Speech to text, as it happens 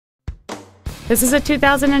This is a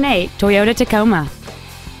 2008 Toyota Tacoma.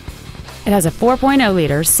 It has a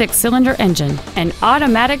 4.0-liter six-cylinder engine, an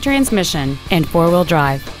automatic transmission, and four-wheel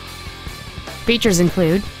drive. Features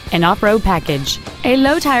include an off-road package, a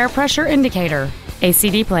low-tire pressure indicator, a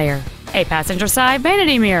CD player, a passenger side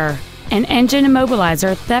vanity mirror, an engine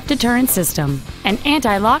immobilizer theft deterrent system, an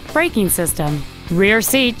anti-lock braking system, rear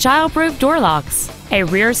seat child-proof door locks, a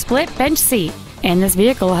rear split bench seat, and this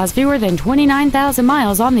vehicle has fewer than 29,000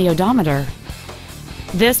 miles on the odometer.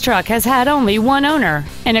 This truck has had only one owner,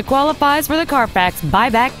 and it qualifies for the Carfax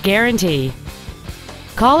buyback guarantee.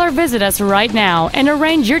 Call or visit us right now and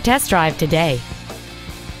arrange your test drive today.